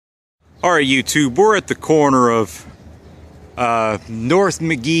Alright YouTube, we're at the corner of North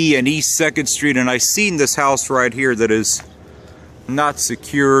Mcgee and East 2nd Street, and I seen this house right here that is not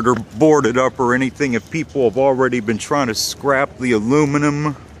secured or boarded up or anything, and people have already been trying to scrap the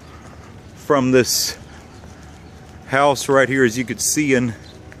aluminum from this house right here, as you can see. And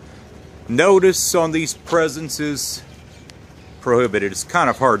notice on these presents is prohibited. It's kind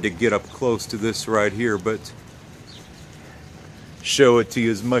of hard to get up close to this right here, but show it to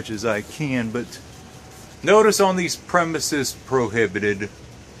you as much as I can. But notice on these premises prohibited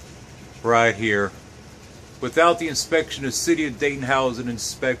right here, without the inspection of City of Dayton Housing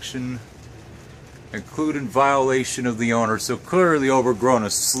Inspection, including violation of the owner. So clearly overgrown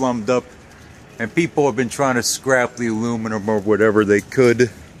and slummed up, and people have been trying to scrap the aluminum or whatever they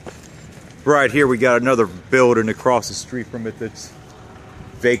could. Right here we got another building across the street from it that's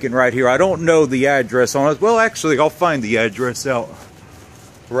vacant right here. I don't know the address on it. Well, actually, I'll find the address out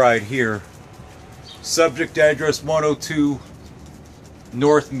right here. Subject address 102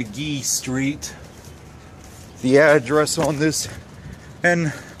 North Mcgee Street. The address on this.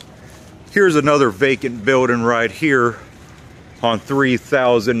 And here's another vacant building right here on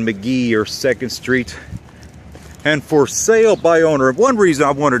 3000 Mcgee or 2nd Street. And for sale by owner. One reason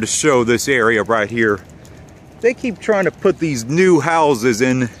I wanted to show this area right here, they keep trying to put these new houses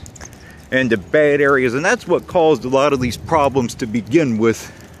into bad areas, and that's what caused a lot of these problems to begin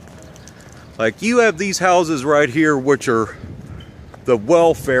with. Like, you have these houses right here, which are the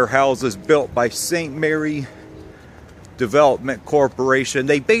welfare houses built by St. Mary Development Corporation.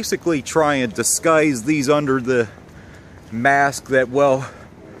 They basically try and disguise these under the mask that, well,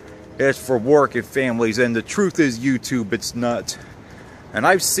 it's for working families, and the truth is, YouTube, it's not. And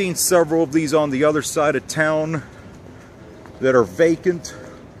I've seen several of these on the other side of town that are vacant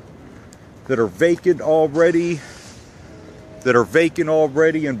already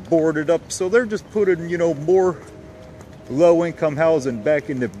and boarded up. So they're just putting, you know, more low-income housing back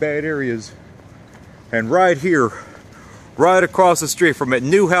into bad areas. And right here, right across the street from it,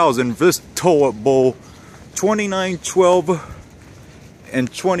 new housing, this toilet bowl, 2912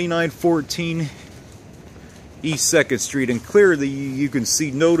 and 2914 East 2nd Street. And clearly you can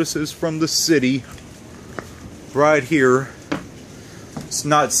see notices from the city right here. It's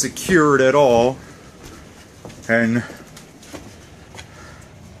not secured at all. And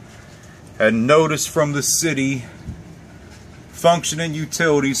notice from the city, functioning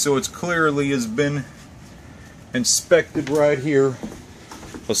utilities, so it's clearly has been inspected right here.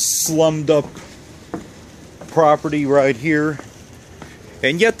 A slummed up property right here.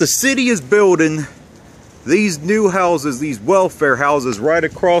 And yet the city is building these new houses, these welfare houses, right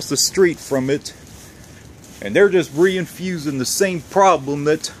across the street from it. And they're just reinfusing the same problem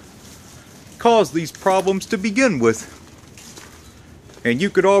that caused these problems to begin with. And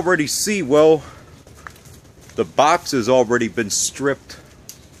you could already see, well, the box has already been stripped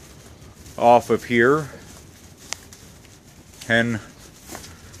off of here. And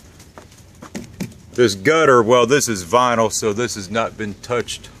this gutter, well, this is vinyl, so this has not been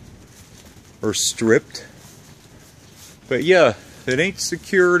touched or stripped. But yeah, it ain't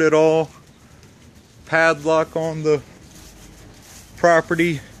secured at all. Padlock on the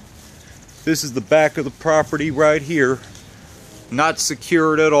property. This is the back of the property right here. Not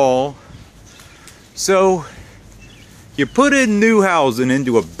secured at all. So you put in new housing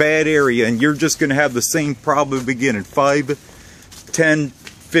into a bad area, and you're just going to have the same problem again in 5, 10,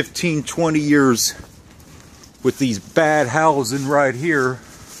 15, 20 years with these bad housing right here.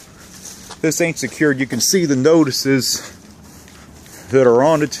 This ain't secured. You can see the notices that are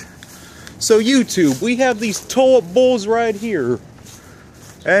on it. So YouTube, we have these toilet bowls right here,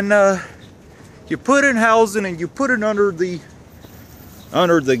 and you put in housing and you put it under the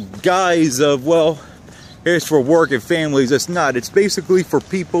guise of, well, it's for working families. It's not. It's basically for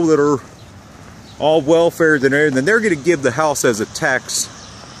people that are all welfare, and then they're going to give the house as a tax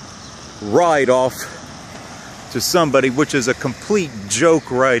write-off to somebody, which is a complete joke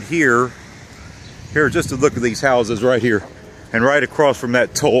right here. Here, just to look at these houses right here, and right across from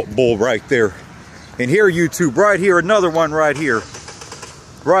that toilet bowl right there. And here, YouTube, right here, another one right here.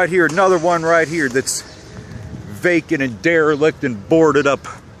 Right here, another one right here that's vacant and derelict and boarded up.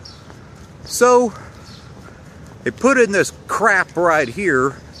 So they put in this crap right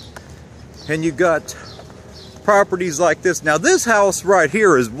here, and you got properties like this. Now this house right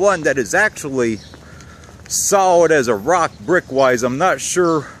here is one that is actually solid as a rock, brick wise. I'm not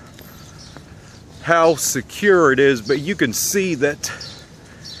sure how secure it is, but you can see that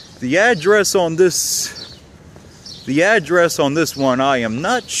the address on this one, I am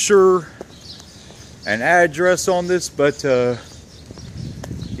not sure an address on this, but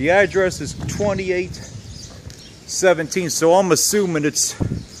The address is 2817, so I'm assuming it's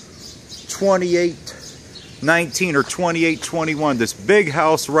 2819 or 2821. This big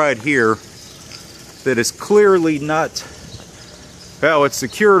house right here that is clearly not, well, it's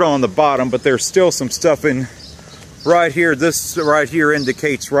secured on the bottom, but there's still some stuff in right here. This right here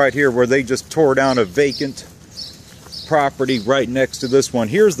indicates right here where they just tore down a vacant property right next to this one.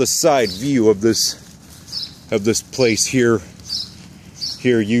 Here's the side view of this place here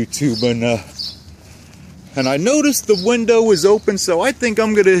YouTube, and I noticed the window is open, so I think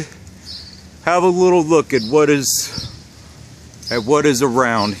I'm gonna have a little look at what is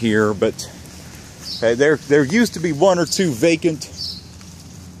around here. But there used to be one or two vacant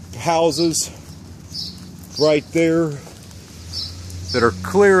houses right there that are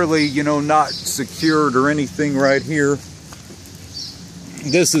clearly, you know, not secured or anything right here.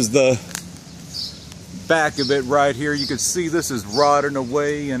 This is the back of it right here. You can see this is rotting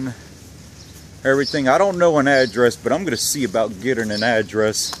away and everything. I don't know an address, but I'm going to see about getting an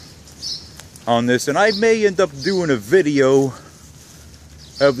address on this, and I may end up doing a video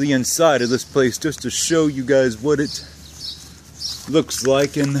of the inside of this place just to show you guys what it looks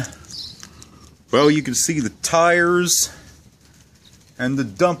like. And well, you can see the tires and the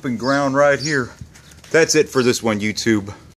dumping ground right here. That's it for this one, YouTube.